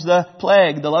comes the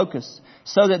plague, the locusts.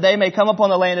 So that they may come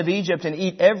upon the land of Egypt and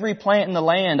eat every plant in the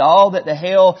land, all that the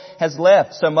hail has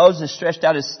left. So Moses stretched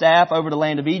out his staff over the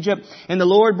land of Egypt, and the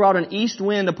Lord brought an east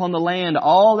wind upon the land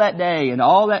all that day and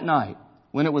all that night.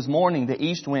 When it was morning, the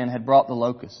east wind had brought the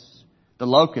locusts. The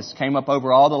locusts came up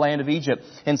over all the land of Egypt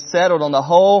and settled on the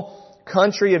whole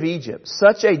country of Egypt.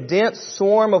 Such a dense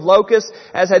swarm of locusts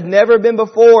as had never been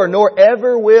before, nor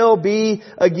ever will be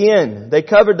again. They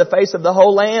covered the face of the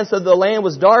whole land, so the land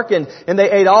was darkened, and they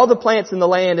ate all the plants in the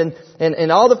land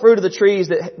and all the fruit of the trees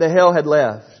that the hail had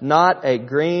left. Not a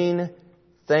green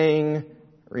thing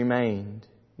remained,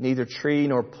 neither tree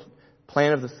nor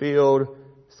plant of the field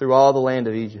through all the land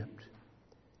of Egypt.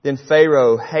 Then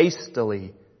Pharaoh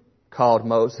hastily called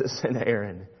Moses and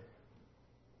Aaron.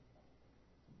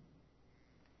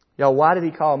 Y'all, why did he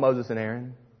call Moses and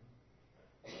Aaron?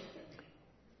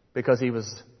 Because he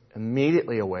was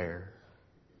immediately aware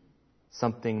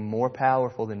something more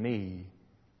powerful than me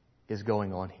is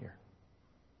going on here.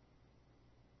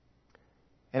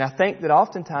 And I think that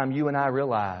oftentimes you and I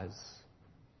realize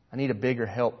I need a bigger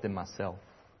help than myself.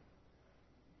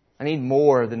 I need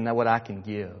more than what I can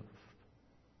give.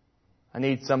 I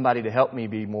need somebody to help me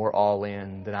be more all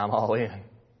in than I'm all in.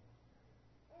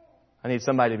 I need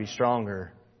somebody to be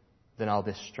stronger than all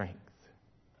this strength.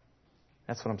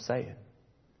 That's what I'm saying.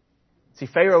 See,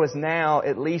 Pharaoh is now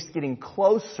at least getting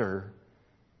closer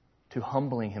to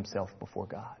humbling himself before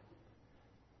God.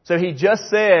 So he just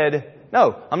said,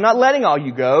 no, I'm not letting all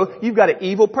you go. You've got an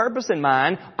evil purpose in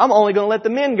mind. I'm only going to let the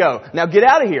men go. Now get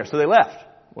out of here. So they left.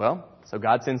 Well, so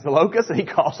God sends the locusts and He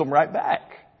calls them right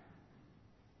back.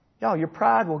 Y'all, your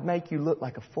pride will make you look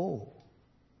like a fool.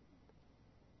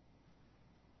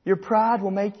 Your pride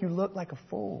will make you look like a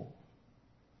fool.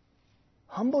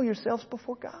 Humble yourselves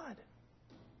before God.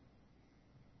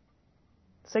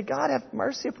 Say, God, have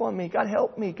mercy upon me. God,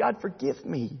 help me. God, forgive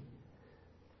me.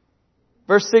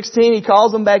 Verse 16, he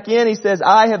calls them back in. He says,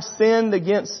 I have sinned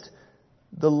against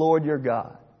the Lord your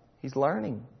God. He's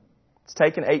learning. It's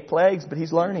taken 8 plagues, but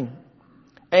he's learning.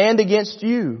 And against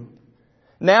you.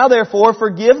 Now, therefore,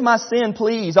 forgive my sin,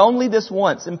 please, only this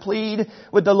once, and plead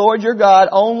with the Lord your God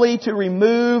only to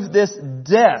remove this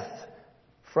death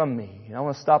from me. And I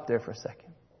want to stop there for a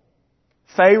second.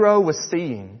 Pharaoh was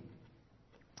seeing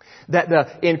that the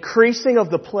increasing of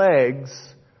the plagues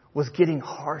was getting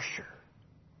harsher.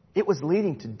 It was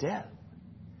leading to death.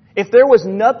 If there was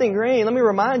nothing green, let me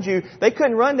remind you, they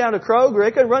couldn't run down to Kroger,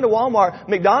 they couldn't run to Walmart.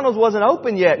 McDonald's wasn't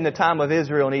open yet in the time of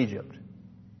Israel and Egypt.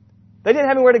 They didn't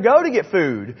have anywhere to go to get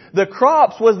food. The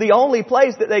crops was the only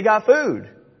place that they got food.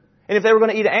 And if they were going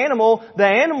to eat an animal, the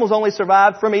animals only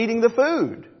survived from eating the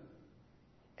food.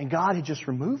 And God had just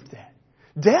removed that.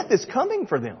 Death is coming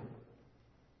for them.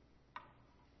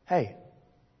 Hey,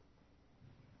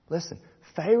 listen,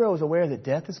 Pharaoh is aware that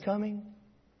death is coming.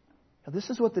 Now,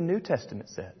 this is what the New Testament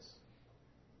says.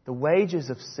 The wages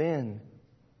of sin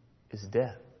is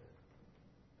death.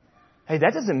 Hey,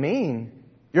 that doesn't mean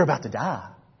you're about to die.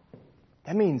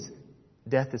 That means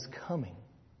death is coming.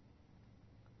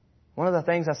 One of the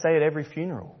things I say at every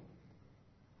funeral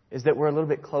is that we're a little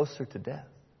bit closer to death.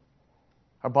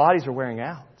 Our bodies are wearing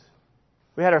out.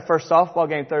 We had our first softball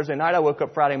game Thursday night. I woke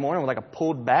up Friday morning with like a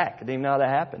pulled back. I didn't even know how that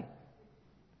happened.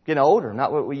 Getting older,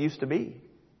 not what we used to be.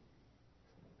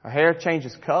 Our hair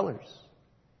changes colors.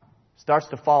 Starts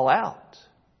to fall out.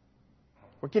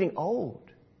 We're getting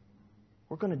old.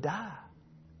 We're going to die.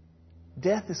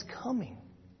 Death is coming.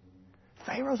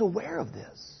 Pharaoh's aware of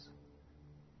this.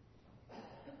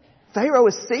 Pharaoh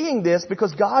is seeing this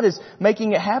because God is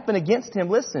making it happen against him.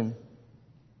 Listen.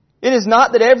 It is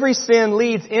not that every sin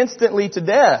leads instantly to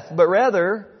death, but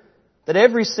rather that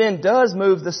every sin does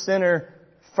move the sinner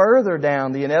further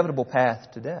down the inevitable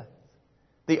path to death.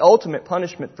 The ultimate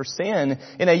punishment for sin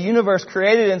in a universe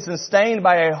created and sustained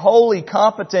by a holy,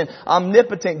 competent,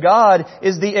 omnipotent God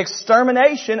is the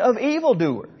extermination of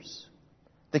evildoers.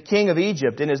 The king of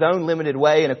Egypt, in his own limited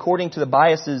way and according to the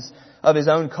biases of his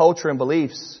own culture and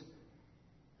beliefs,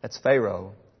 that's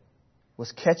Pharaoh,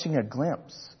 was catching a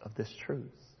glimpse of this truth.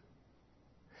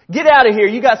 Get out of here.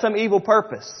 You got some evil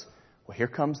purpose. Well, here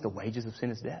comes the wages of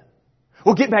sin is death.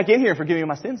 Well, get back in here and forgive me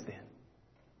my sins then.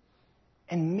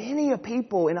 And many a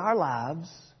people in our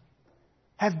lives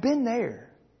have been there.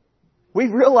 We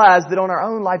realize that on our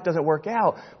own life doesn't work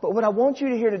out. But what I want you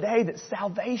to hear today, that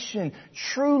salvation,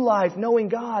 true life, knowing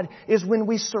God, is when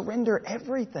we surrender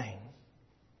everything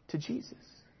to Jesus.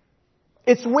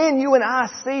 It's when you and I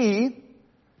see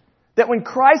that when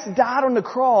Christ died on the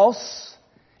cross,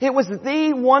 it was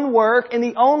the one work and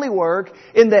the only work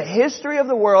in the history of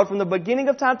the world from the beginning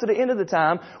of time to the end of the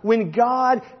time when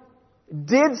God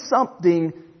did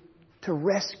something to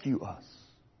rescue us.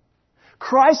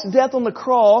 Christ's death on the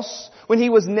cross, when He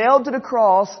was nailed to the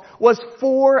cross, was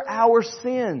for our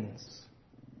sins.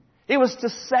 It was to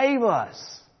save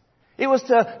us. It was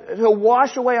to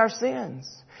wash away our sins.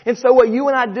 And so what you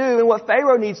and I do and what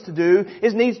Pharaoh needs to do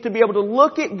is needs to be able to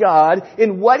look at God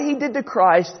in what He did to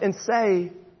Christ and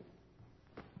say,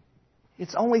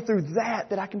 it's only through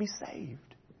that I can be saved.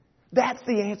 That's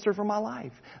the answer for my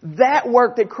life. That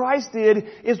work that Christ did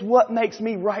is what makes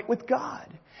me right with God.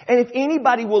 And if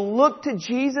anybody will look to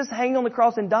Jesus hanging on the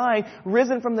cross and dying,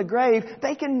 risen from the grave,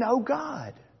 they can know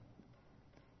God.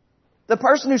 The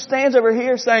person who stands over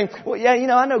here saying, well, yeah,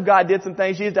 I know God did some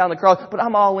things. Jesus died on the cross, but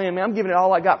I'm all in, man. I'm giving it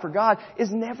all I got for God,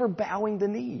 is never bowing the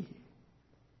knee.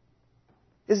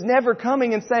 Is never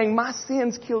coming and saying, my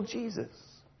sins killed Jesus.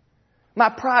 My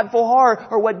prideful heart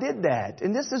or what did that.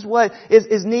 And this is what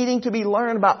is needing to be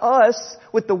learned about us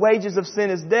with the wages of sin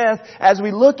is death. As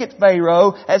we look at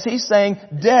Pharaoh, as he's saying,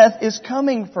 death is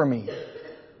coming for me.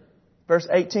 Verse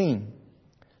 18.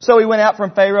 So he went out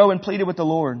from Pharaoh and pleaded with the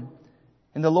Lord.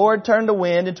 And the Lord turned the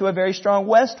wind into a very strong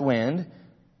west wind,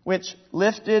 which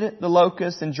lifted the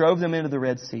locusts and drove them into the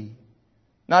Red Sea.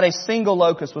 Not a single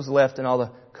locust was left in all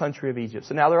the country of Egypt.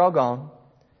 So now they're all gone.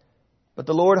 But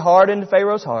the Lord hardened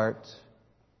Pharaoh's heart,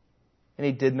 and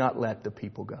he did not let the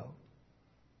people go.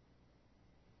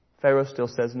 Pharaoh still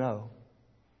says no.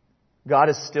 God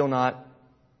is still not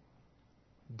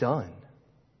done.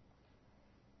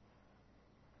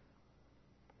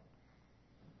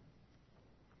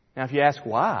 Now, if you ask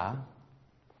why, I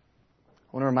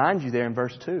want to remind you there in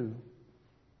verse 2,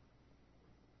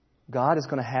 God is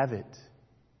going to have it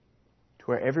to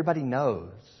where everybody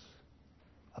knows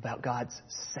about God's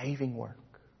saving work.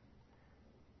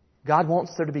 God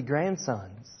wants there to be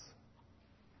grandsons,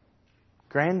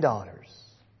 granddaughters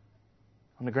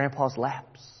on the grandpa's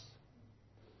laps,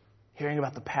 hearing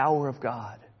about the power of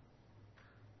God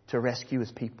to rescue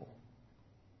His people.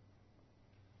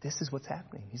 This is what's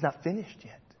happening. He's not finished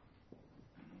yet.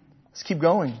 Let's keep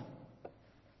going.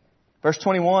 Verse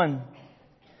 21.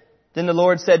 Then the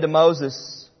Lord said to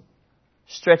Moses,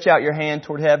 stretch out your hand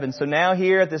toward heaven. So now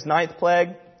here at this 9th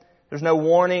plague, there's no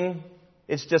warning.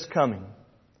 It's just coming.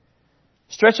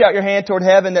 Stretch out your hand toward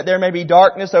heaven that there may be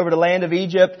darkness over the land of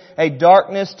Egypt, a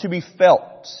darkness to be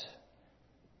felt.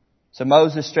 So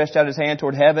Moses stretched out his hand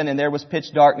toward heaven, and there was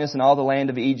pitch darkness in all the land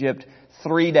of Egypt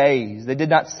 3 days. They did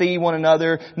not see one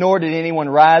another, nor did anyone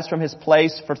rise from his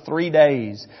place for 3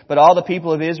 days. But all the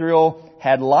people of Israel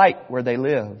had light where they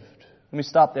lived. Let me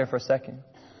stop there for a second.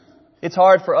 It's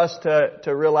hard for us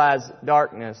to realize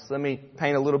darkness. Let me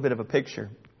paint a little bit of a picture.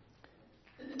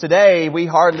 Today, we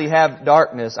hardly have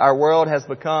darkness. Our world has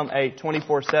become a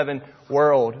 24/7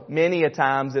 world. Many a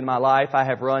times in my life, I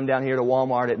have run down here to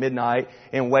Walmart at midnight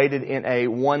and waited in a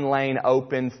 1-lane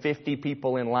open, 50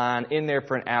 people in line in there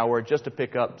for an hour just to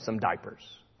pick up some diapers.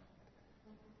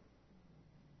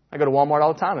 I go to Walmart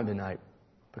all the time at midnight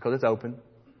because it's open.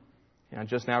 And I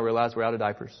just now realized we're out of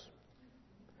diapers.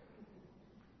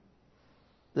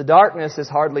 The darkness is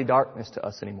hardly darkness to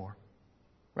us anymore,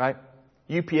 right?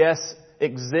 UPS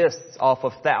exists off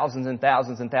of thousands and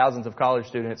thousands and thousands of college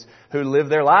students who live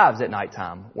their lives at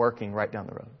nighttime working right down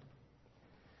the road.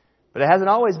 But it hasn't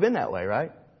always been that way,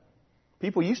 right?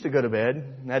 People used to go to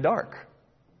bed at dark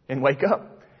and wake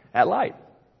up at light.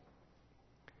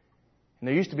 And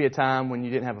there used to be a time when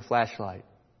you didn't have a flashlight.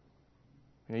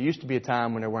 And there used to be a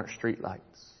time when there weren't street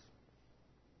lights.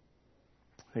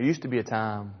 There used to be a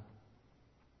time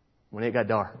when it got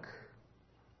dark.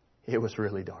 It was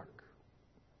really dark.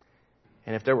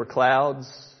 And if there were clouds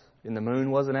and the moon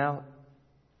wasn't out,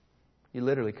 you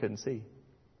literally couldn't see.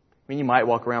 I mean, you might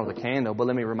walk around with a candle, but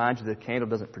let me remind you, the candle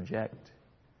doesn't project.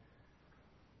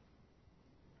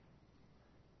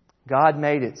 God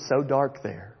made it so dark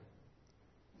there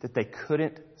that they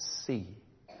couldn't see.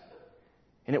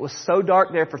 And it was so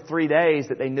dark there for 3 days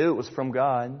that they knew it was from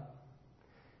God.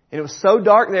 And it was so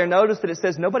dark there, notice that it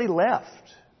says nobody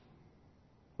left,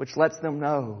 which lets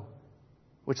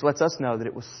us know that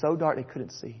it was so dark they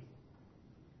couldn't see.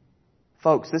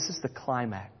 Folks, this is the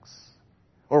climax,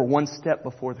 or one step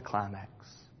before the climax.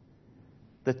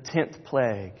 The 10th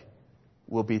plague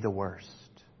will be the worst.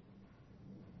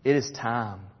 It is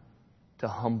time to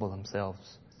humble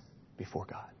themselves before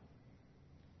God.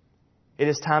 It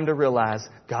is time to realize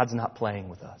God's not playing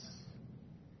with us.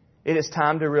 It is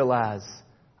time to realize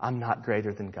I'm not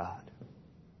greater than God.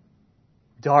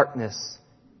 Darkness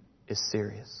is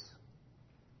serious.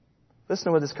 Listen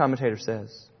to what this commentator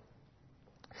says.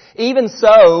 Even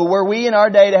so, were we in our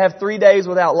day to have 3 days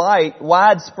without light,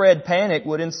 widespread panic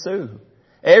would ensue.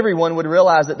 Everyone would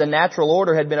realize that the natural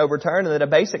order had been overturned and that a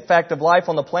basic fact of life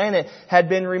on the planet had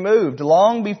been removed.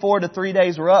 Long before the 3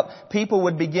 days were up, people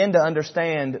would begin to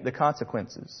understand the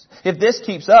consequences. If this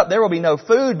keeps up, there will be no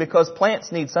food because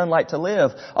plants need sunlight to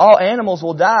live. All animals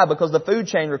will die because the food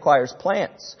chain requires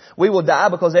plants. We will die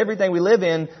because everything we live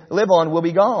on will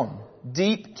be gone.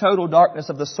 Deep, total darkness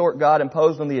of the sort God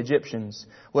imposed on the Egyptians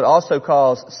would also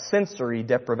cause sensory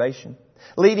deprivation,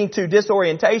 leading to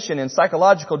disorientation and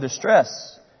psychological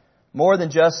distress. More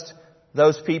than just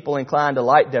those people inclined to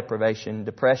light deprivation,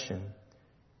 depression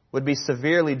would be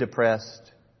severely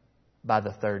depressed by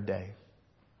the third day.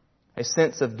 A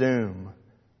sense of doom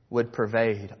would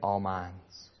pervade all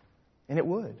minds. And it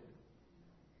would.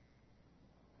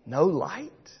 No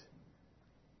light?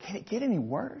 Can it get any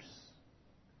worse?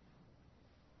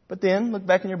 But then, look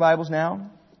back in your Bibles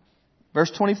now. Verse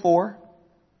 24.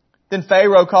 Then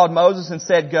Pharaoh called Moses and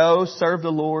said, "Go, serve the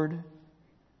Lord.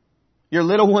 Your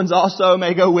little ones also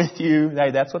may go with you."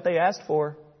 Hey, that's what they asked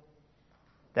for.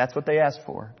 That's what they asked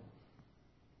for.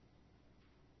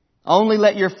 "Only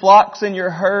let your flocks and your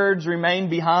herds remain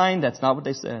behind." That's not what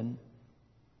they said.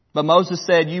 But Moses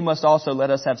said, "You must also let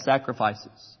us have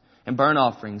sacrifices and burnt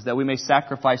offerings that we may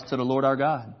sacrifice to the Lord our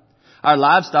God. Our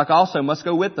livestock also must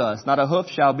go with us. Not a hoof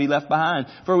shall be left behind.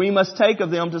 For we must take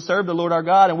of them to serve the Lord our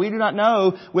God. And we do not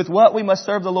know with what we must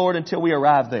serve the Lord until we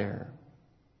arrive there."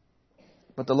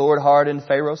 But the Lord hardened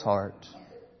Pharaoh's heart,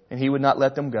 and he would not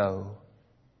let them go.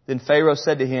 Then Pharaoh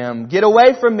said to him, "Get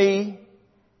away from me.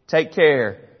 Take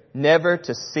care never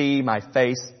to see my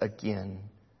face again.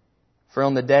 For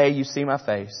on the day you see my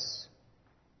face,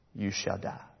 you shall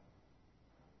die."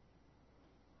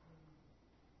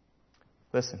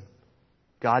 Listen.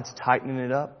 God's tightening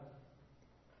it up.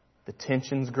 The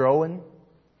tension's growing.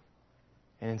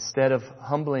 And instead of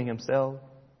humbling himself,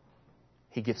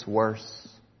 he gets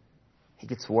worse. He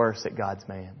gets worse at God's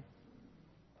man.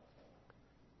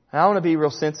 And I want to be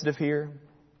real sensitive here.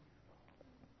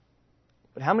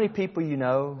 But how many people you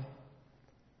know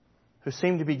who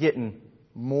seem to be getting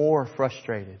more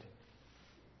frustrated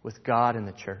with God and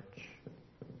the church?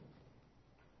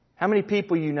 How many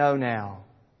people you know now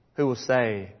who will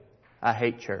say, "I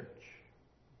hate church.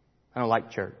 I don't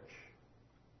like church.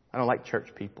 I don't like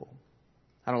church people.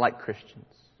 I don't like Christians"?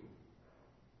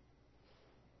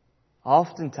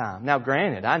 Oftentimes, now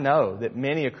granted, I know that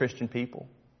many of Christian people,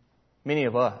 many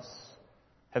of us,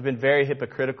 have been very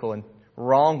hypocritical and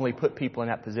wrongly put people in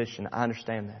that position. I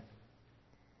understand that.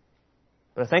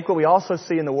 But I think what we also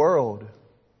see in the world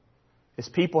is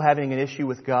people having an issue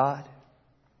with God,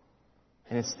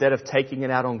 and instead of taking it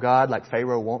out on God like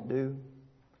Pharaoh won't do,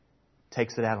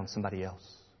 takes it out on somebody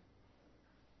else.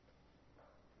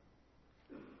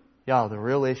 Y'all, the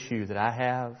real issue that I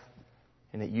have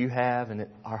and that you have and that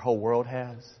our whole world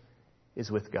has is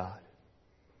with God.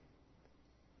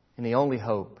 And the only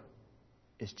hope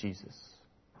is Jesus.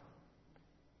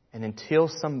 And until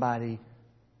somebody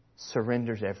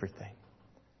surrenders everything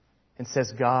and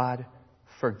says, "God,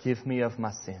 forgive me of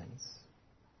my sins,"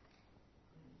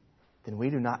 then we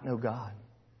do not know God.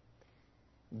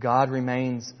 God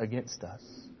remains against us.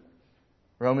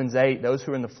 Romans 8, those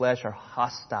who are in the flesh are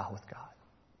hostile with God.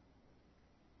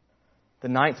 The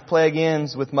 9th plague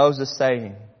ends with Moses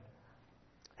saying,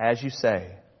 "As you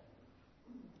say,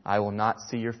 I will not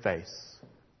see your face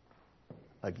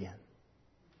again."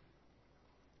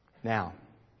 Now,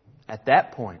 at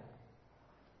that point,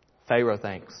 Pharaoh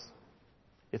thinks,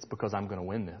 it's because I'm going to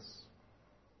win this.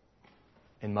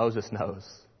 And Moses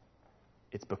knows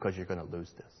it's because you're going to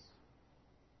lose this.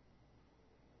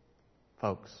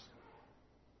 Folks,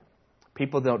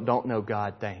 people that don't know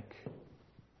God think,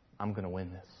 I'm going to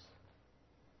win this.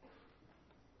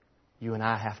 You and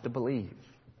I have to believe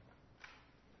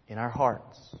in our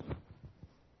hearts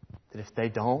that if they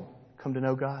don't come to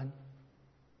know God,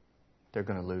 they're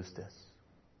going to lose this.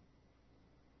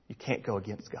 You can't go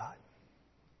against God.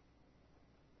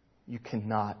 You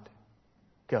cannot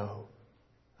go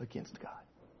against God.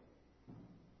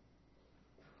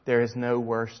 There is no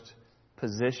worse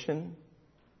position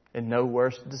and no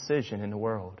worse decision in the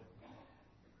world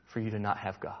for you to not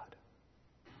have God.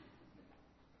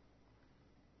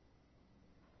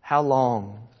 How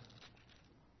long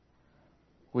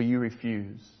will you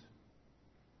refuse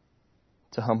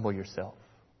to humble yourself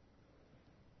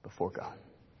before God?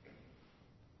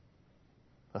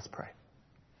 Let's pray.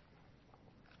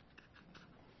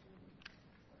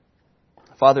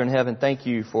 Father in heaven, thank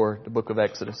you for the book of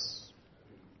Exodus.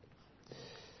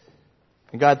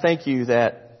 And God, thank you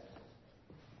that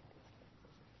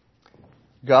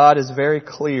God is very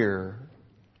clear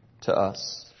to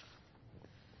us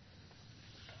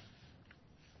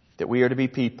that we are to be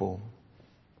people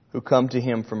who come to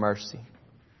Him for mercy.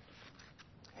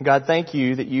 And God, thank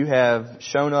you that you have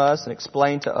shown us and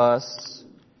explained to us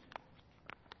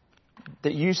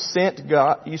that you sent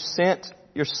God, you sent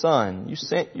your Son, you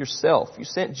sent yourself, you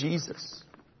sent Jesus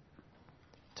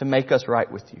to make us right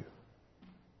with you.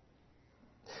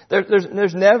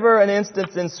 There's never an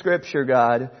instance in Scripture,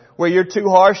 God, where you're too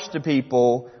harsh to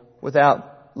people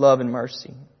without love and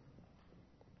mercy.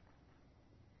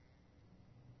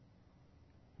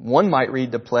 One might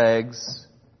read the plagues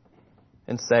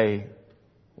and say,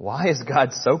 why is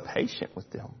God so patient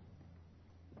with them?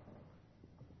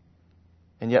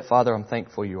 And yet, Father, I'm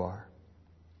thankful you are.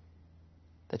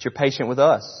 That you're patient with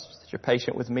us, that you're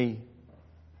patient with me.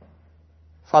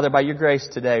 Father, by your grace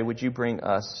today, would you bring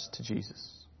us to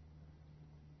Jesus?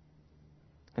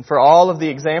 And for all of the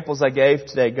examples I gave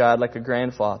today, God, like a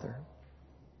grandfather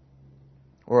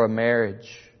or a marriage,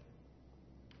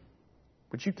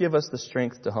 would you give us the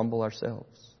strength to humble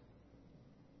ourselves?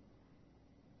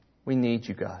 We need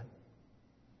you, God.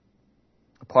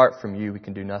 Apart from you, we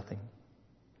can do nothing.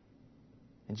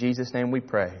 In Jesus' name we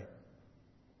pray.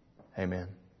 Amen.